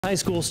High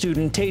school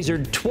student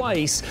tasered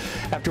twice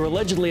after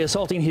allegedly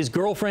assaulting his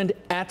girlfriend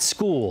at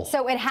school.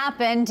 So it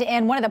happened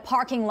in one of the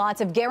parking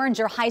lots of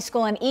Garinger High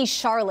School in East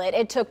Charlotte.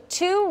 It took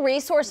 2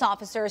 resource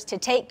officers to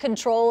take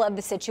control of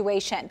the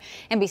situation.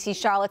 NBC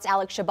Charlotte's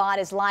Alex Shabbat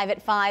is live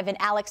at 5. And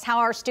Alex, how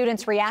are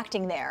students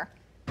reacting there?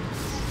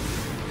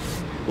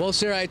 Well,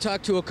 Sarah, I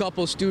talked to a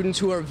couple students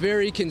who are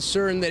very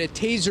concerned that a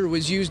taser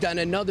was used on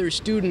another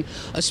student,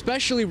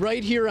 especially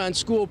right here on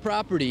school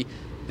property.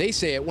 They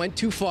say it went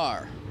too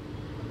far.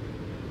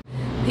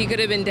 He could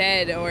have been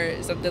dead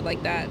or something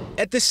like that.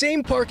 At the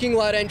same parking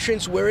lot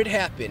entrance where it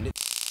happened,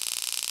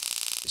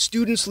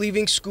 students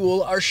leaving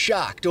school are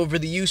shocked over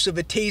the use of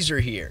a taser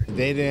here.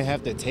 They didn't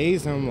have to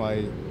tase him,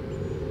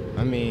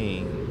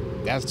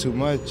 that's too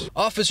much.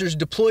 Officers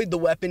deployed the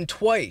weapon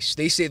twice.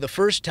 They say the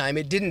first time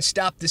it didn't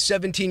stop the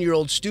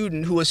 17-year-old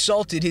student who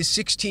assaulted his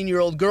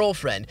 16-year-old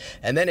girlfriend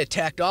and then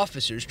attacked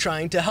officers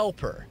trying to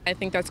help her. I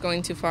think that's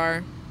going too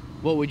far.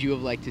 What would you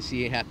have liked to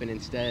see happen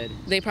instead?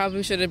 They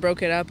probably should have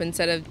broke it up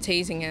instead of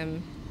tasing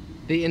him.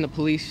 The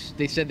police,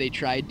 they said they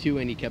tried to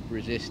and he kept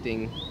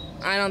resisting.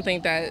 I don't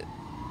think that.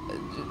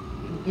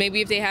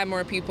 Maybe if they had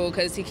more people,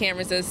 because he can't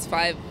resist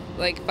five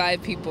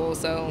people.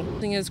 So I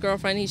think his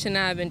girlfriend, he should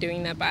not have been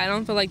doing that, but I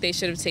don't feel like they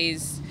should have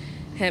tased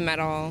him at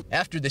all.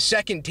 After the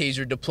second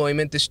taser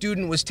deployment, the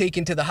student was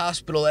taken to the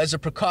hospital as a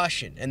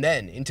precaution and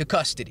then into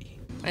custody.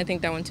 I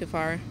think that went too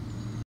far.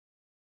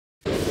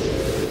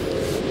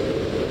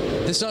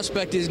 The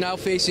suspect is now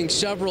facing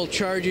several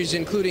charges,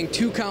 including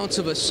 2 counts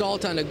of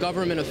assault on a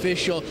government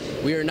official.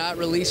 We are not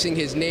releasing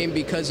his name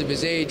because of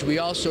his age. We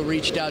also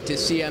reached out to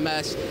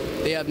CMS.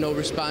 They have no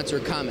response or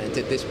comment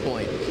at this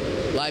point.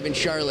 Live in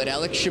Charlotte,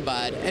 Alex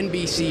Shabbat,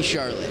 NBC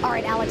Charlotte. All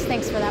right, Alex,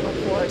 thanks for that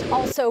report.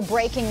 Also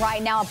breaking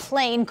right now, a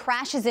plane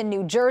crashes in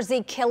New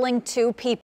Jersey, killing 2 people.